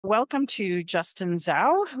Welcome to Justin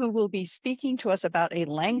Zhao, who will be speaking to us about a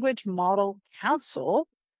language model council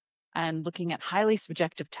and looking at highly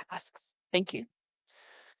subjective tasks. Thank you.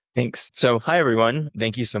 Thanks. So, hi, everyone.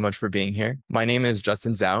 Thank you so much for being here. My name is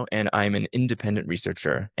Justin Zhao, and I'm an independent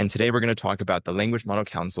researcher. And today we're going to talk about the Language Model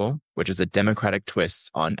Council, which is a democratic twist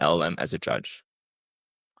on LLM as a judge.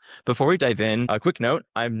 Before we dive in, a quick note,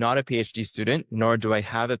 I'm not a PhD student, nor do I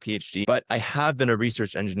have a PhD, but I have been a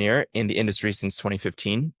research engineer in the industry since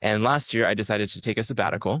 2015. And last year, I decided to take a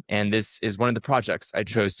sabbatical. And this is one of the projects I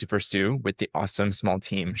chose to pursue with the awesome small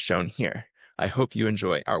team shown here. I hope you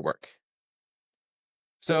enjoy our work.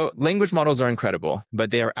 So language models are incredible,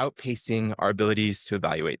 but they are outpacing our abilities to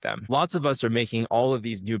evaluate them. Lots of us are making all of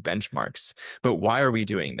these new benchmarks, but why are we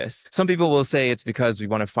doing this? Some people will say it's because we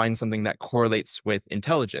want to find something that correlates with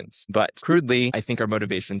intelligence, but crudely, I think our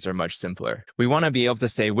motivations are much simpler. We want to be able to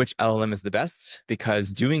say which LLM is the best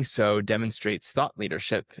because doing so demonstrates thought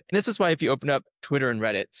leadership. And this is why if you open up Twitter and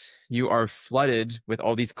Reddit, you are flooded with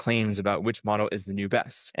all these claims about which model is the new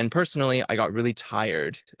best. And personally, I got really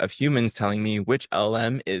tired of humans telling me which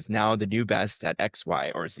LLM is now the new best at X,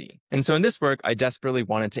 Y, or Z. And so in this work, I desperately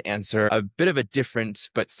wanted to answer a bit of a different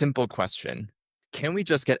but simple question. Can we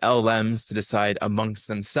just get LLMs to decide amongst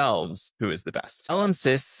themselves who is the best?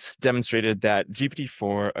 LLM-sys demonstrated that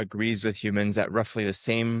GPT-4 agrees with humans at roughly the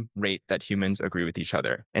same rate that humans agree with each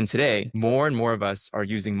other. And today, more and more of us are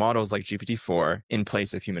using models like GPT-4 in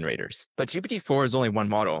place of human raters. But GPT-4 is only one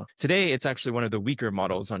model. Today, it's actually one of the weaker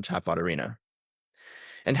models on Chatbot Arena.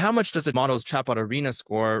 And how much does a model's Chatbot Arena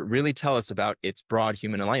score really tell us about its broad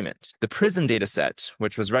human alignment? The PRISM dataset,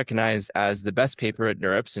 which was recognized as the best paper at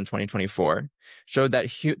NeurIPS in 2024, showed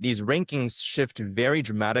that these rankings shift very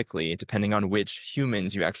dramatically depending on which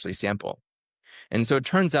humans you actually sample. And so it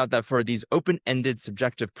turns out that for these open-ended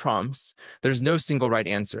subjective prompts, there's no single right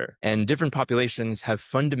answer, and different populations have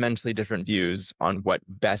fundamentally different views on what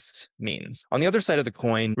best means. On the other side of the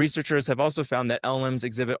coin, researchers have also found that LLMs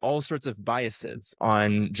exhibit all sorts of biases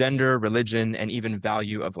on gender, religion, and even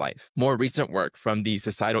value of life. More recent work from the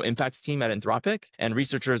Societal Impacts team at Anthropic and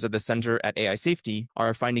researchers at the Center at AI Safety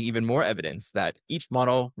are finding even more evidence that each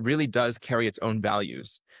model really does carry its own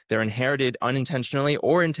values. They're inherited unintentionally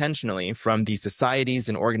or intentionally from the societies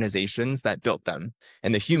and organizations that built them,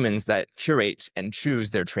 and the humans that curate and choose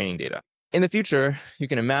their training data. In the future, you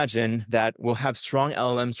can imagine that we'll have strong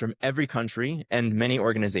LLMs from every country and many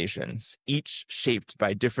organizations, each shaped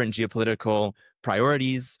by different geopolitical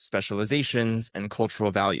priorities, specializations, and cultural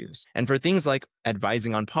values. And for things like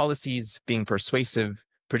advising on policies, being persuasive,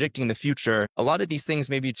 predicting the future, a lot of these things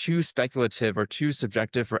may be too speculative or too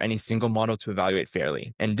subjective for any single model to evaluate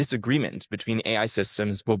fairly, and disagreement between AI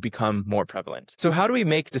systems will become more prevalent. So how do we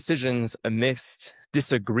make decisions amidst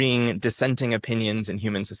dissenting opinions in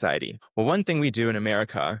human society? Well, one thing we do in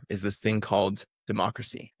America is this thing called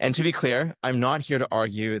democracy. And to be clear, I'm not here to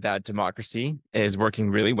argue that democracy is working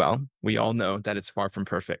really well. We all know that it's far from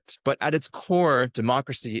perfect. But at its core,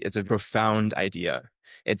 democracy is a profound idea.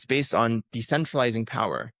 It's based on decentralizing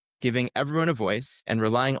power, giving everyone a voice, and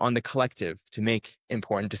relying on the collective to make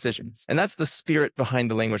important decisions. And that's the spirit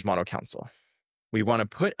behind the Language Model Council. We want to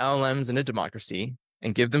put LLMs in a democracy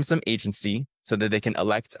and give them some agency so that they can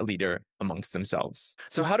elect a leader amongst themselves.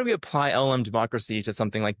 So how do we apply LLM democracy to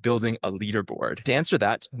something like building a leaderboard? To answer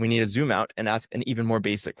that, we need to zoom out and ask an even more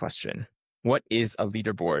basic question. What is a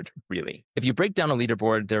leaderboard really? If you break down a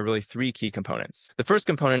leaderboard, there are really three key components. The first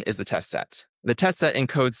component is the test set. The test set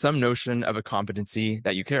encodes some notion of a competency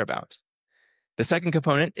that you care about. The second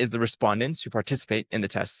component is the respondents who participate in the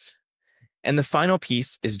tests. And the final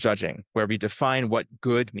piece is judging, where we define what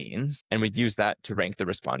good means, and we use that to rank the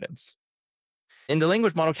respondents. In the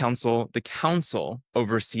Language Model Council, the council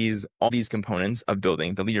oversees all these components of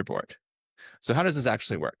building the leaderboard. So how does this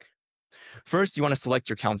actually work? First, you want to select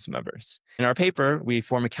your council members. In our paper, we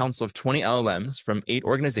form a council of 20 LLMs from 8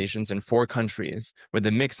 organizations in 4 countries with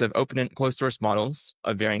a mix of open and closed source models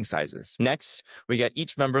of varying sizes. Next, we get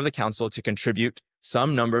each member of the council to contribute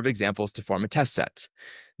some number of examples to form a test set.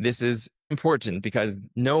 This is important because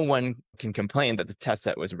no one can complain that the test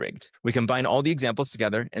set was rigged. We combine all the examples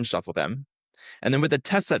together and shuffle them. And then with the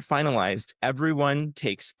test set finalized, everyone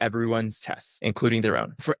takes everyone's tests, including their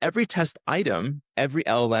own. For every test item, every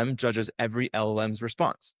LLM judges every LLM's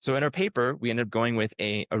response. So in our paper, we ended up going with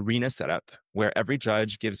an arena setup where every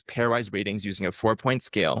judge gives pairwise ratings using a 4-point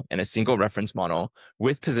scale and a single reference model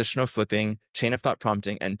with positional flipping, chain of thought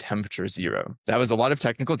prompting, and temperature 0. That was a lot of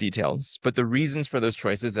technical details, but the reasons for those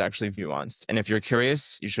choices are actually nuanced. And if you're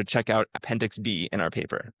curious, you should check out Appendix B in our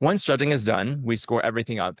paper. Once judging is done, we score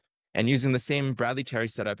everything up And using the same Bradley-Terry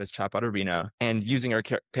setup as Chatbot Arena and using our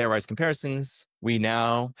pairwise comparisons, we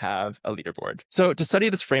now have a leaderboard. So to study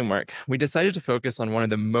this framework, we decided to focus on one of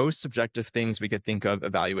the most subjective things we could think of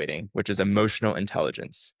evaluating, which is emotional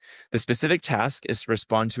intelligence. The specific task is to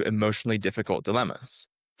respond to emotionally difficult dilemmas.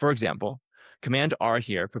 For example, Command R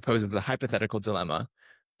here proposes a hypothetical dilemma.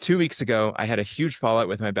 2 weeks ago, I had a huge fallout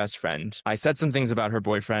with my best friend. I said some things about her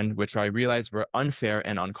boyfriend, which I realized were unfair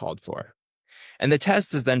and uncalled for. And the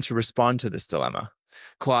test is then to respond to this dilemma.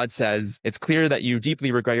 Claude says, it's clear that you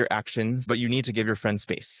deeply regret your actions, but you need to give your friend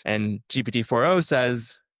space. And GPT-4o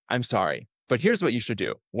says, I'm sorry, but here's what you should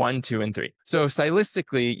do. 1, 2, and 3. So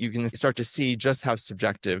stylistically, you can start to see just how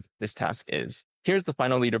subjective this task is. Here's the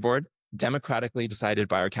final leaderboard, democratically decided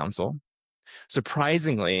by our council.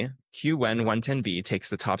 Surprisingly, QN110B takes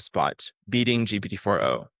the top spot, beating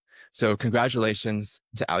GPT-4o. So congratulations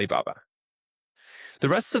to Alibaba. The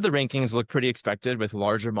rest of the rankings look pretty expected, with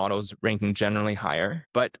larger models ranking generally higher,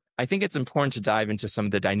 but I think it's important to dive into some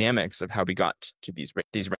of the dynamics of how we got to these.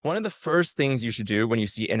 One of the first things you should do when you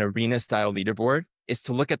see an arena-style leaderboard is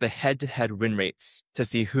to look at the head-to-head win rates to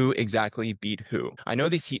see who exactly beat who. I know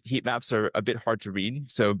these heat maps are a bit hard to read,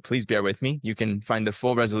 so please bear with me. You can find the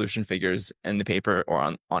full resolution figures in the paper or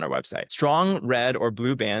on our website. Strong red or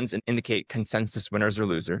blue bands indicate consensus winners or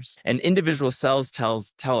losers, and individual cells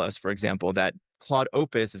tell us, for example, that Claude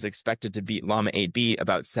Opus is expected to beat Llama 8B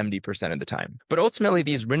about 70% of the time. But ultimately,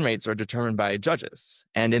 these win rates are determined by judges.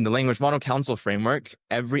 And in the Language Model Council framework,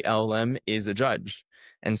 every LLM is a judge.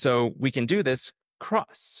 And so we can do this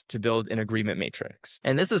cross to build an agreement matrix.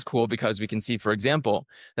 And this is cool because we can see, for example,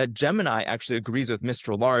 that Gemini actually agrees with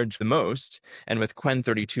Mistral Large the most and with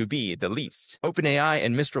Qwen32B the least. OpenAI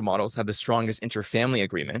and Mistral models have the strongest interfamily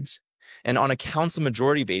agreement. And on a council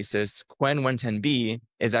majority basis, Qwen110B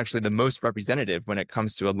is actually the most representative when it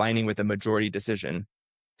comes to aligning with a majority decision.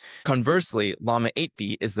 Conversely, Llama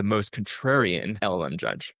 8B is the most contrarian LLM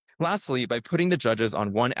judge. Lastly, by putting the judges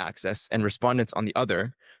on one axis and respondents on the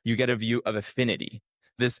other, you get a view of affinity.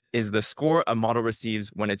 This is the score a model receives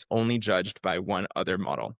when it's only judged by one other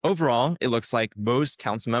model. Overall, it looks like most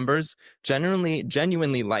council members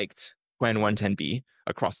genuinely liked Qwen110B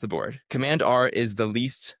across the board. Command R is the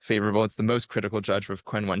least favorable. It's the most critical judge for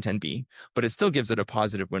Qwen110B, but it still gives it a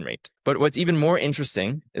positive win rate. But what's even more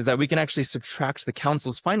interesting is that we can actually subtract the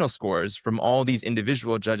council's final scores from all these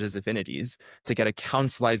individual judges' affinities to get a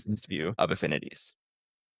councilized view of affinities.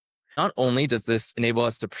 Not only does this enable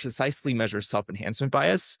us to precisely measure self-enhancement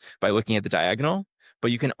bias by looking at the diagonal, but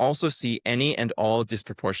you can also see any and all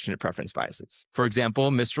disproportionate preference biases. For example,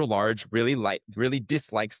 Mistral Large really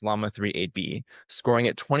dislikes Llama 3.8b, scoring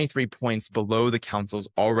at 23 points below the council's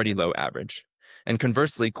already low average. And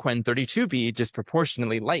conversely, Qwen32b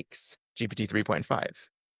disproportionately likes GPT 3.5.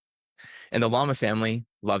 And the Llama family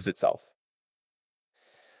loves itself.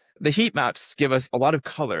 The heat maps give us a lot of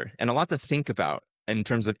color and a lot to think about in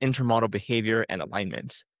terms of intermodal behavior and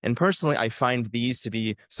alignment. And personally, I find these to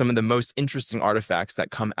be some of the most interesting artifacts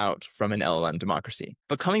that come out from an LLM democracy.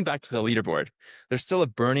 But coming back to the leaderboard, there's still a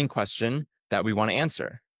burning question that we want to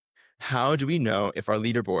answer. How do we know if our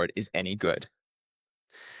leaderboard is any good?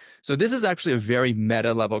 So this is actually a very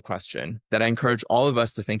meta-level question that I encourage all of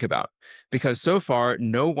us to think about, because so far,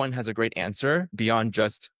 no one has a great answer beyond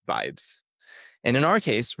just vibes. And in our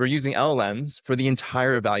case, we're using LLMs for the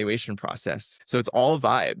entire evaluation process. So it's all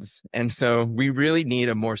vibes. And so we really need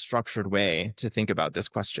a more structured way to think about this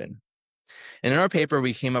question. And in our paper,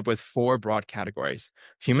 we came up with 4 broad categories: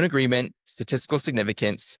 human agreement, statistical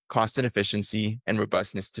significance, cost and efficiency, and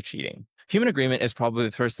robustness to cheating. Human agreement is probably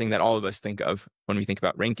the first thing that all of us think of when we think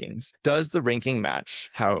about rankings. Does the ranking match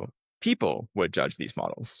how people would judge these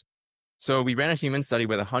models? So we ran a human study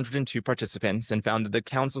with 102 participants and found that the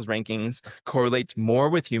council's rankings correlate more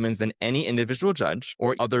with humans than any individual judge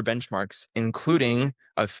or other benchmarks, including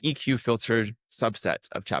a EQ-filtered subset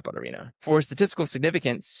of Chatbot Arena. For statistical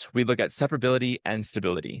significance, we look at separability and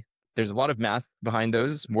stability. There's a lot of math behind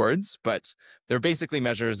those words, but they're basically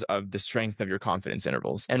measures of the strength of your confidence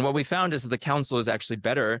intervals. And what we found is that the council is actually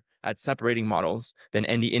better at separating models than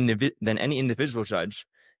any individual judge,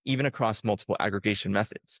 even across multiple aggregation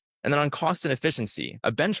methods. And then on cost and efficiency,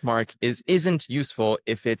 a benchmark isn't useful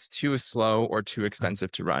if it's too slow or too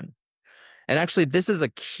expensive to run. And actually, this is a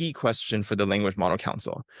key question for the Language Model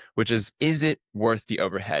Council, which is it worth the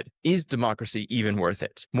overhead? Is democracy even worth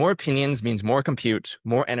it? More opinions means more compute,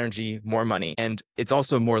 more energy, more money, and it's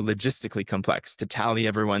also more logistically complex to tally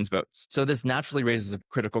everyone's votes. So this naturally raises a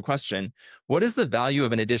critical question. What is the value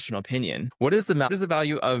of an additional opinion? What is the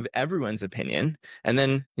value of everyone's opinion? And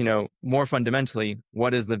then, more fundamentally,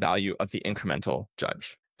 what is the value of the incremental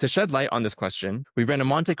judge? To shed light on this question, we ran a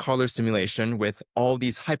Monte Carlo simulation with all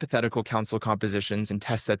these hypothetical counsel compositions and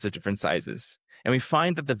test sets of different sizes. And we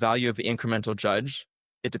find that the value of the incremental judge,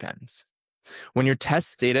 it depends. When your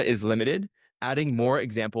test data is limited, adding more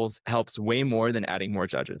examples helps way more than adding more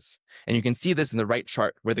judges. And you can see this in the right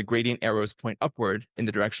chart where the gradient arrows point upward in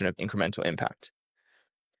the direction of incremental impact.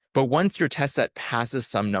 But once your test set passes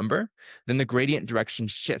some number, then the gradient direction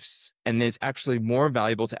shifts, and it's actually more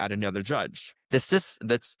valuable to add another judge. The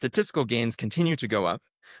statistical gains continue to go up,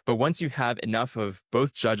 but once you have enough of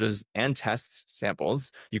both judges and test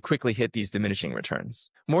samples, you quickly hit these diminishing returns.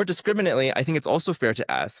 More discriminately, I think it's also fair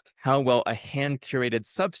to ask how well a hand-curated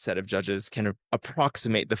subset of judges can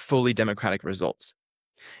approximate the fully democratic results.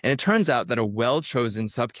 And it turns out that a well-chosen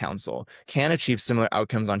subcouncil can achieve similar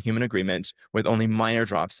outcomes on human agreement with only minor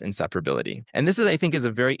drops in separability. And this, I think, is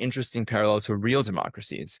a very interesting parallel to real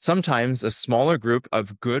democracies. Sometimes a smaller group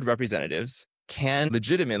of good representatives can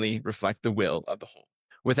legitimately reflect the will of the whole.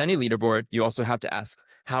 With any leaderboard, you also have to ask,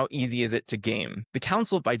 how easy is it to game? The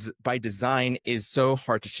council by design is so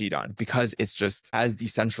hard to cheat on because it's just as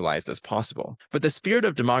decentralized as possible. But the spirit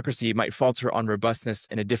of democracy might falter on robustness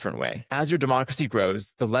in a different way. As your democracy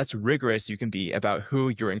grows, the less rigorous you can be about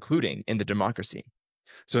who you're including in the democracy.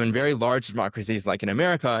 So in very large democracies like in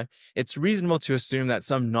America, it's reasonable to assume that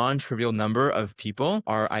some non-trivial number of people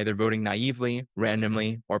are either voting naively,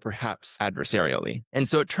 randomly, or perhaps adversarially. And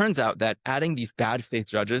so it turns out that adding these bad faith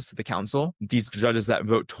judges to the council, these judges that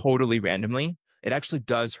vote totally randomly, it actually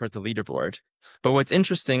does hurt the leaderboard. But what's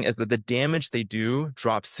interesting is that the damage they do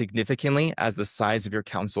drops significantly as the size of your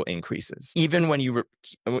council increases, even when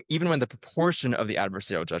the proportion of the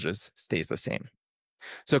adversarial judges stays the same.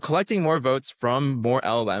 So collecting more votes from more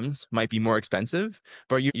LLMs might be more expensive,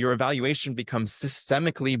 but your evaluation becomes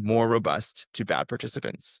systemically more robust to bad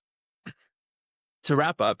participants. To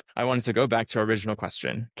wrap up, I wanted to go back to our original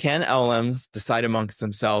question. Can LLMs decide amongst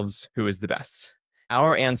themselves who is the best?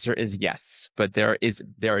 Our answer is yes, but there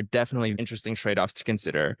are definitely interesting trade-offs to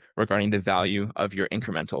consider regarding the value of your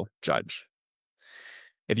incremental judge.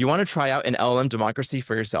 If you want to try out an LLM democracy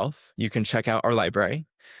for yourself, you can check out our library.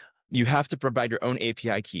 You have to provide your own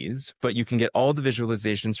API keys, but you can get all the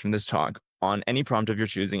visualizations from this talk on any prompt of your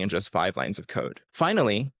choosing in just 5 lines of code.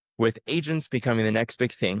 Finally, with agents becoming the next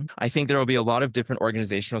big thing, I think there will be a lot of different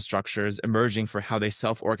organizational structures emerging for how they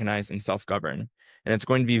self-organize and self-govern. And it's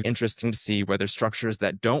going to be interesting to see whether structures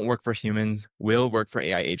that don't work for humans will work for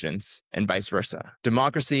AI agents and vice versa.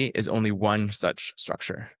 Democracy is only one such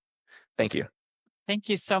structure. Thank you. Thank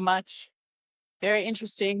you so much. Very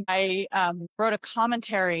interesting. I wrote a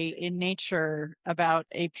commentary in Nature about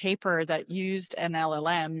a paper that used an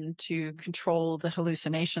LLM to control the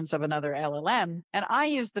hallucinations of another LLM. And I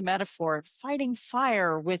used the metaphor of fighting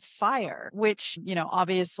fire with fire, which,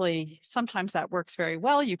 obviously sometimes that works very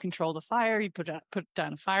well. You control the fire, you put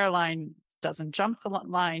down a fire line, doesn't jump the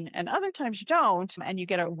line, and other times you don't, and you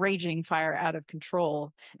get a raging fire out of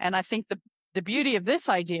control. And I think the beauty of this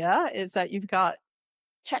idea is that you've got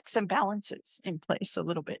checks and balances in place a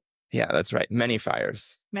little bit. Yeah, that's right. Many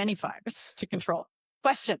fires To control.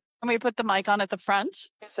 Question. Can we put the mic on at the front?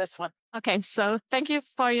 Here's this one. Okay, so thank you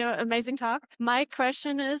for your amazing talk. My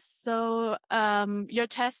question is, so you're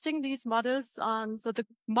testing these models so the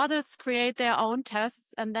models create their own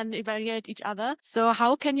tests and then evaluate each other. So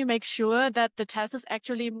how can you make sure that the test is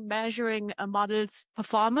actually measuring a model's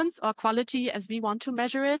performance or quality as we want to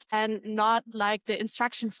measure it and not like the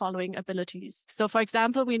instruction following abilities? So for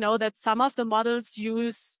example, we know that some of the models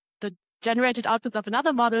use the generated outputs of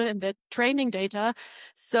another model in their training data.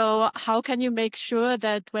 So how can you make sure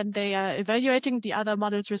that when they are evaluating the other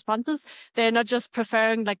model's responses, they're not just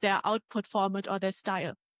preferring like their output format or their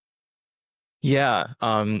style? Yeah,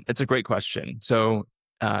 it's a great question. So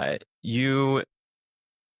every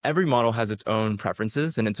model has its own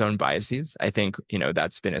preferences and its own biases. I think,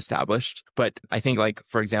 that's been established. But I think, like,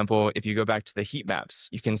 for example, if you go back to the heat maps,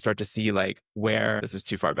 you can start to see like where this is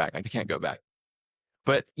too far back. I can't go back.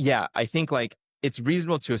 But yeah, I think like it's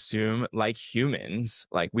reasonable to assume, like humans,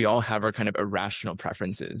 like we all have our kind of irrational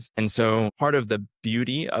preferences. And so part of the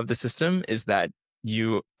beauty of the system is that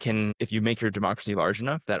you can, if you make your democracy large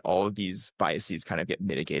enough, that all of these biases kind of get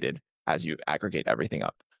mitigated as you aggregate everything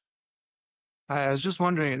up. I was just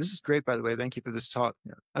wondering, and this is great, by the way, thank you for this talk.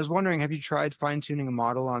 I was wondering, have you tried fine-tuning a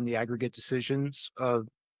model on the aggregate decisions of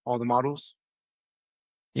all the models?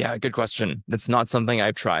 Yeah, good question. That's not something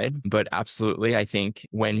I've tried, but absolutely. I think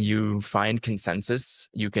when you find consensus,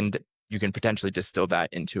 you can you can potentially distill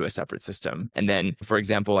that into a separate system. And then, for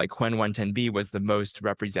example, like Quen 110B was the most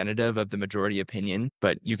representative of the majority opinion,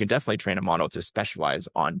 but you can definitely train a model to specialize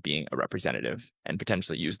on being a representative and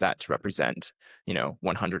potentially use that to represent,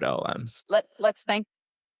 100 LLMs. Let's thank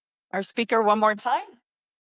our speaker one more time.